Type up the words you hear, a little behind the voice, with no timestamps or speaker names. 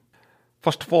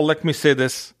First of all, let me say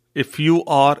this. If you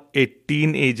are a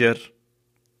teenager,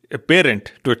 a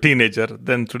parent to a teenager,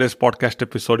 then today's podcast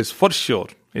episode is for sure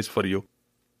is for you.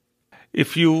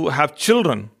 If you have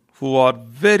children who are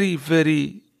very,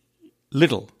 very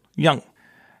little, young,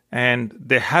 and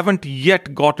they haven't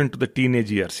yet got into the teenage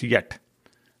years yet,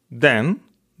 then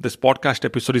this podcast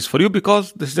episode is for you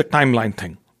because this is a timeline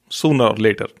thing. Sooner or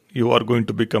later, you are going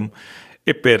to become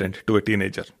a parent to a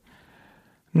teenager.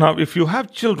 Now, if you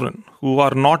have children who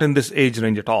are not in this age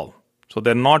range at all, so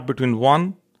they're not between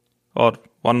 1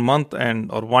 month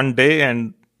or 1 day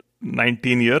and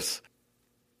 19 years,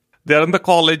 they are in the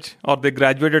college or they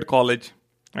graduated college.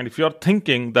 And if you're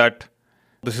thinking that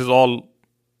this is all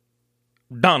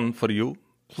done for you,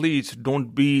 please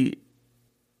don't be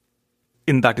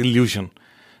in that illusion,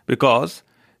 because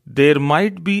there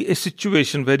might be a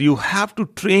situation where you have to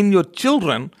train your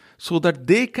children so that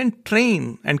they can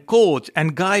train and coach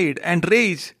and guide and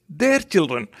raise their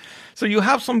children. So you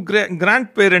have some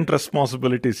grandparent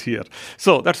responsibilities here.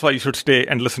 So that's why you should stay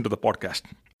and listen to the podcast.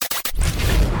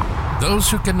 Those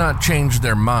who cannot change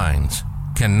their minds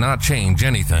cannot change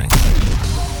anything.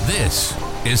 This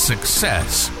is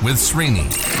Success with Srini.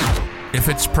 If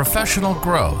it's professional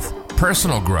growth,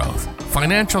 personal growth,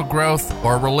 financial growth,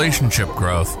 or relationship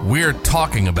growth, we're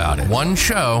talking about it. One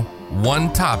show,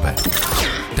 one topic.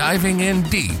 Diving in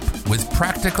deep with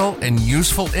practical and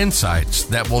useful insights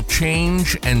that will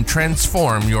change and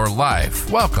transform your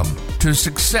life. Welcome to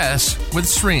Success with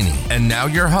Srini. And now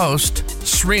your host,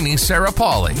 Srini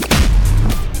Sarapalli.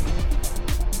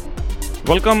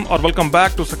 Welcome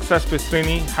back to Success with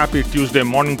Srini. Happy Tuesday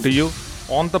morning to you.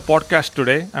 On the podcast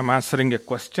today, I'm answering a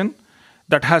question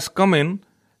that has come in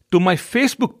to my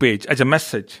Facebook page as a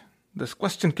message. This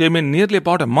question came in nearly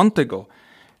about a month ago.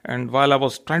 And while I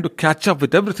was trying to catch up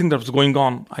with everything that was going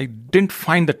on, I didn't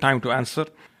find the time to answer.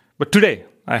 But today,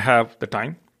 I have the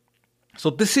time. So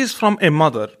this is from a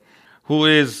mother who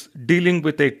is dealing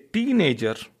with a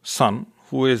teenager son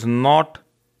who is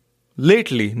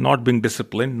lately not being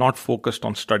disciplined, not focused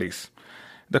on studies.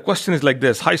 The question is like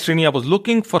this. Hi Srini, I was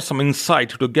looking for some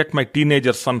insight to get my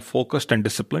teenager son focused and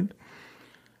disciplined.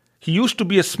 He used to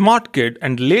be a smart kid,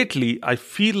 and lately I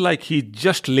feel like he's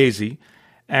just lazy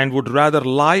and would rather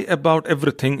lie about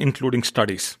everything, including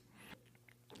studies.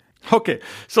 Okay,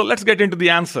 so let's get into the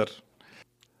answer.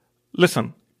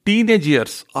 Listen, teenage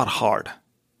years are hard.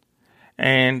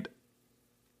 And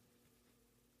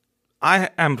I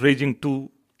am raising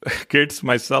two kids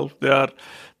myself. They are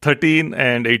 13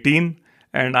 and 18,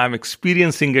 and I'm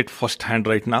experiencing it firsthand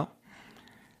right now.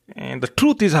 And the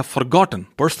truth is,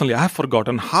 personally, I have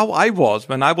forgotten how I was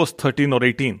when I was 13 or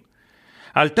 18.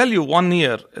 I'll tell you 1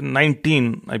 year,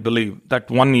 19, I believe, that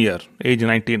 1 year, age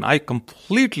 19, I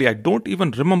don't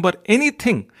even remember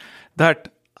anything that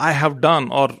I have done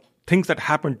or things that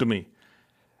happened to me.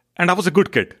 And I was a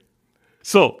good kid.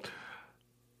 So,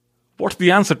 what's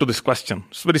the answer to this question?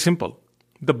 It's very simple.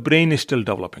 The brain is still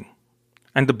developing.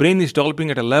 And the brain is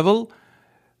developing at a level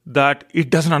that it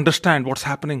doesn't understand what's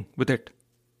happening with it.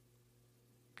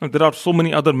 There are so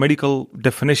many other medical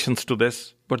definitions to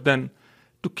this, but then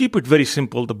to keep it very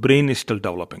simple, the brain is still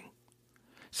developing.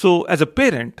 So as a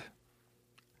parent,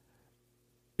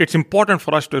 it's important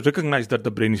for us to recognize that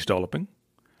the brain is developing.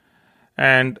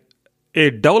 And a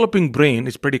developing brain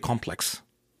is pretty complex.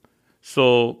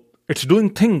 So it's doing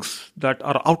things that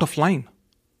are out of line,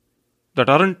 that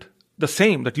aren't the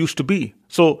same that used to be.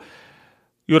 So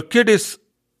your kid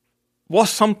was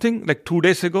something like 2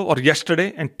 days ago or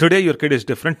yesterday, and today your kid is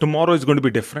different. Tomorrow is going to be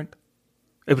different.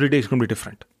 Every day is going to be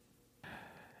different.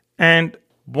 And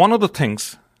one of the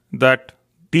things that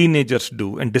teenagers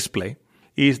do and display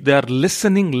is they are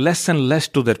listening less and less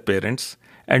to their parents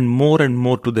and more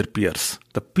to their peers.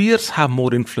 The peers have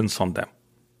more influence on them.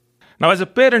 Now, as a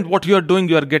parent, what you are doing,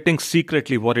 you are getting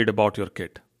secretly worried about your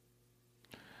kid.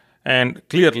 And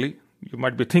clearly, you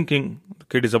might be thinking the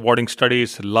kid is avoiding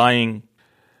studies, lying.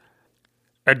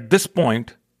 At this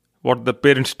point, what the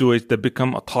parents do is they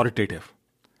become authoritative.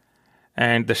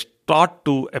 And they start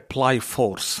to apply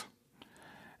force.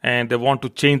 And they want to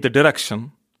change the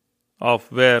direction of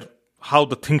how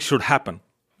the things should happen.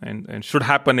 And should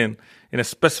happen in a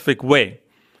specific way.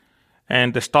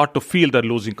 And they start to feel they're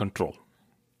losing control.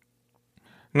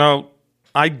 Now,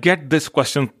 I get this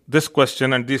question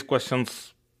and these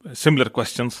questions, similar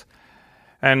questions.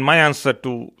 And my answer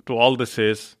to all this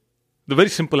is, the very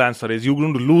simple answer is you're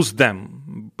going to lose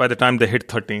them by the time they hit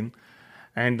 13.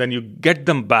 And then you get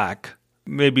them back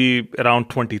maybe around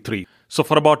 23. So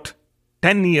for about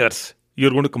 10 years,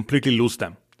 you're going to completely lose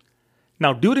them.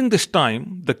 Now, during this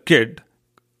time, the kid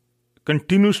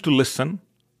continues to listen.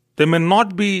 They may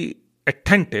not be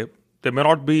attentive. They may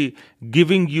not be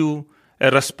giving you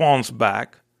a response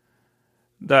back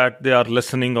that they are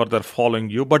listening or they're following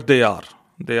you, but they are.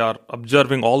 They are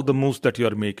observing all the moves that you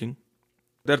are making.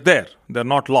 They're there. They're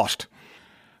not lost.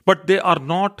 But they are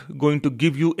not going to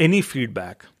give you any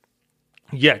feedback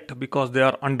yet because they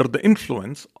are under the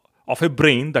influence of a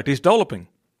brain that is developing.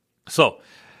 So,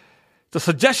 the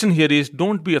suggestion here is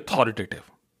don't be authoritative.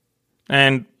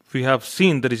 And we have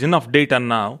seen there is enough data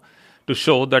now to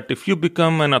show that if you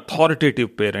become an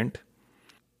authoritative parent,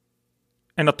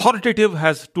 and authoritative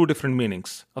has two different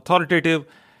meanings. Authoritative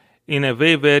in a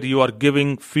way where you are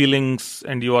giving feelings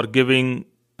and you are giving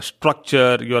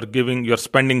structure, you're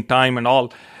spending time and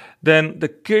all, then the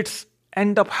kids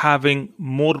end up having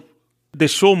more, they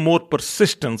show more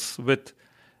persistence with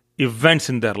events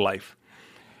in their life.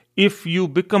 If you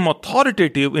become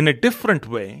authoritative in a different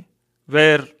way,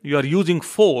 where you are using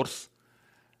force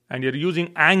and you're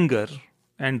using anger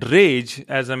and rage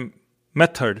as a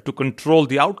method to control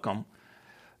the outcome,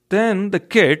 then the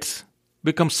kids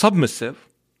become submissive,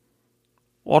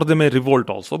 or they may revolt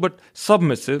also, but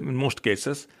submissive in most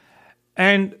cases.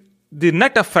 And the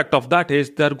net effect of that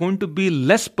is they're going to be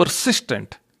less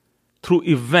persistent through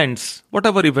events,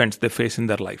 whatever events they face in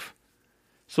their life.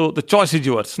 So the choice is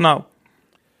yours. Now,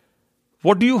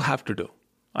 what do you have to do?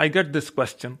 I get this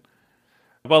question.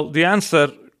 Well, the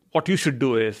answer, what you should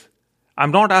do is,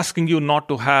 I'm not asking you not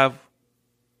to have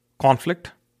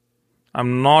conflict.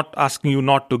 I'm not asking you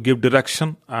not to give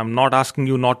direction. I'm not asking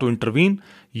you not to intervene.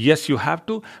 Yes, you have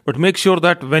to, but make sure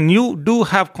that when you do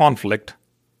have conflict,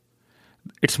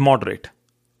 it's moderate,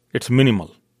 it's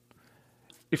minimal.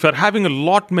 If you're having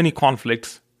many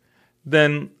conflicts,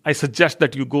 then I suggest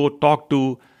that you go talk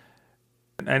to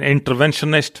an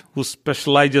interventionist who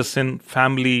specializes in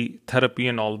family therapy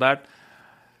and all that.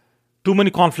 Too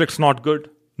many conflicts, not good.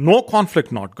 No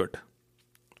conflict, not good.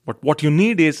 But what you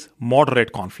need is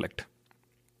moderate conflict.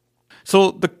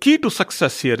 So the key to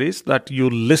success here is that you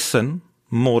listen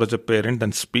more as a parent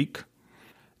than speak,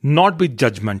 not be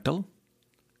judgmental,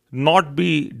 not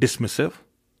be dismissive,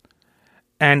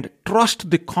 and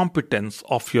trust the competence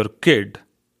of your kid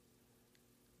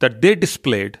that they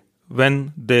displayed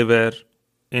when they were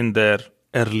in their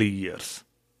early years.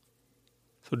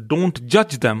 So don't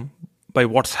judge them by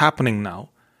what's happening now,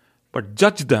 but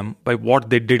judge them by what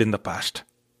they did in the past.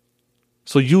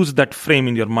 So use that frame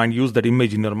in your mind, use that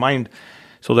image in your mind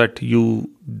so that you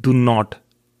do not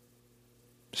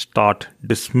start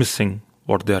dismissing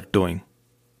what they are doing.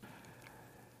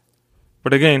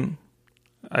 But again,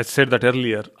 I said that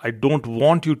earlier, I don't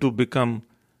want you to become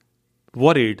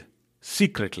worried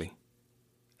secretly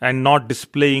and not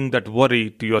displaying that worry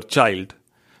to your child.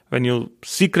 When you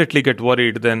secretly get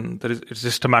worried, then it's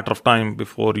just a matter of time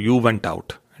before you went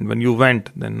out. And when you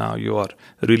went, then now you are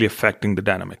really affecting the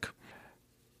dynamic.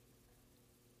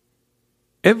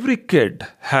 Every kid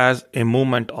has a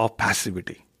moment of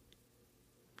passivity.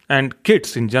 And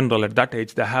kids in general at that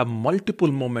age, they have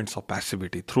multiple moments of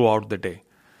passivity throughout the day.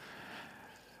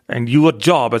 And your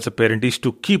job as a parent is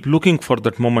to keep looking for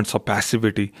that moments of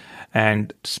passivity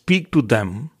and speak to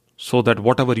them so that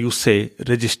whatever you say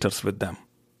registers with them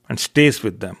and stays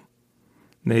with them.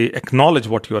 They acknowledge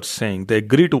what you are saying, they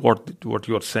agree to what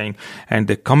you are saying, and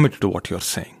they commit to what you are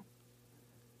saying.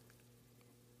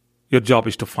 Your job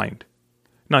is to find.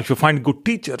 Now, if you find good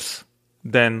teachers,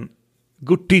 then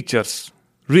good teachers,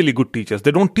 really good teachers,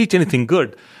 they don't teach anything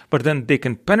good, but then they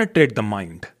can penetrate the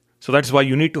mind. So that's why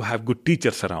you need to have good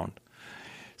teachers around.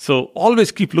 So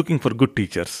always keep looking for good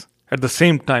teachers. At the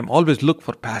same time, always look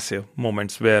for passive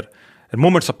moments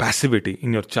moments of passivity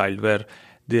in your child where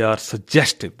they are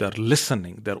suggestive, they're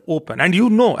listening, they're open. And you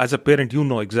know, as a parent, you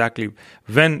know exactly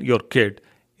when your kid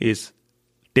is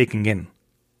taking in,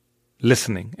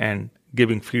 listening, and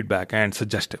giving feedback and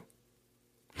suggestive.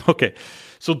 Okay,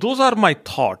 so those are my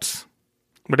thoughts.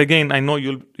 But again, I know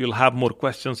you'll have more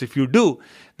questions. If you do,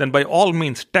 then by all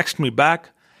means, text me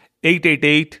back,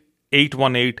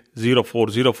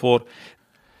 888-818-0404.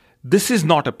 This is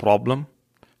not a problem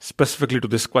specifically to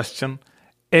this question.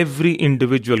 Every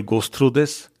individual goes through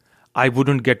this. I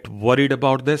wouldn't get worried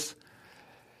about this.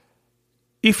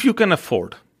 If you can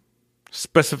afford,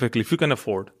 specifically if you can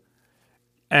afford,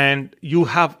 and you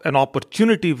have an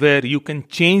opportunity where you can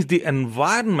change the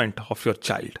environment of your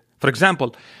child. For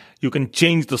example, you can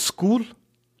change the school,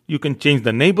 you can change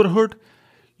the neighborhood,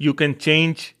 you can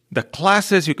change the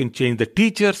classes, you can change the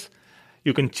teachers,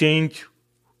 you can change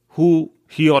who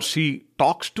he or she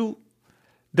talks to,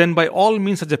 then by all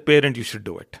means as a parent you should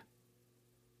do it.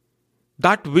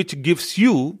 That which gives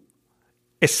you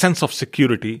a sense of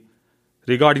security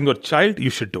regarding your child, you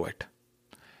should do it.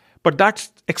 But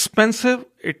that's expensive,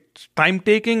 it's time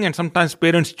taking, and sometimes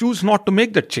parents choose not to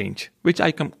make that change, which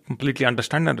I completely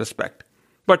understand and respect.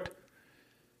 But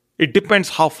it depends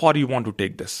how far you want to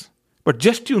take this. But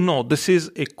just this is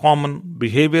a common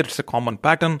behavior, it's a common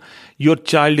pattern. Your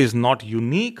child is not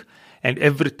unique, and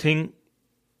every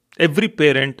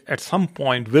parent at some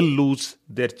point will lose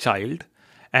their child,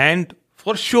 and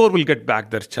for sure will get back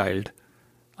their child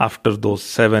after those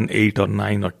 7, 8, or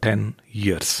 9, or 10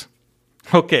 years.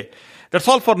 Okay, that's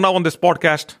all for now on this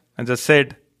podcast. As I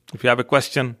said, if you have a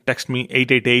question, text me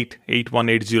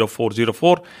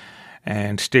 888-818-0404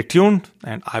 and stay tuned,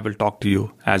 and I will talk to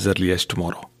you as early as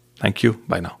tomorrow. Thank you.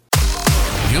 Bye now.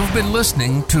 You've been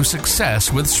listening to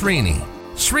Success with Srini.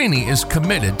 Srini is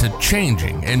committed to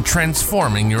changing and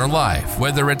transforming your life,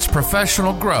 whether it's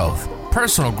professional growth,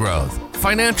 personal growth,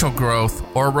 financial growth,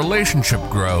 or relationship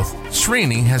growth.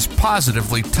 Srini has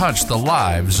positively touched the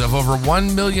lives of over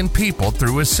 1 million people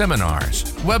through his seminars,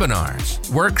 webinars,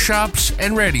 workshops,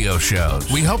 and radio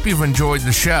shows. We hope you've enjoyed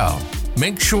the show.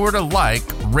 Make sure to like,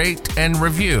 rate, and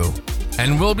review.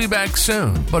 And we'll be back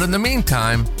soon. But in the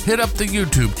meantime, hit up the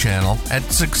YouTube channel at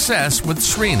Success with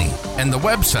Srini and the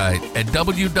website at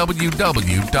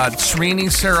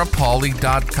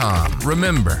www.srinisarapalli.com.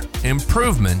 Remember,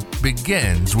 improvement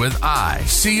begins with I.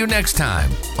 See you next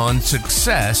time on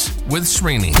Success with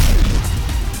Srini.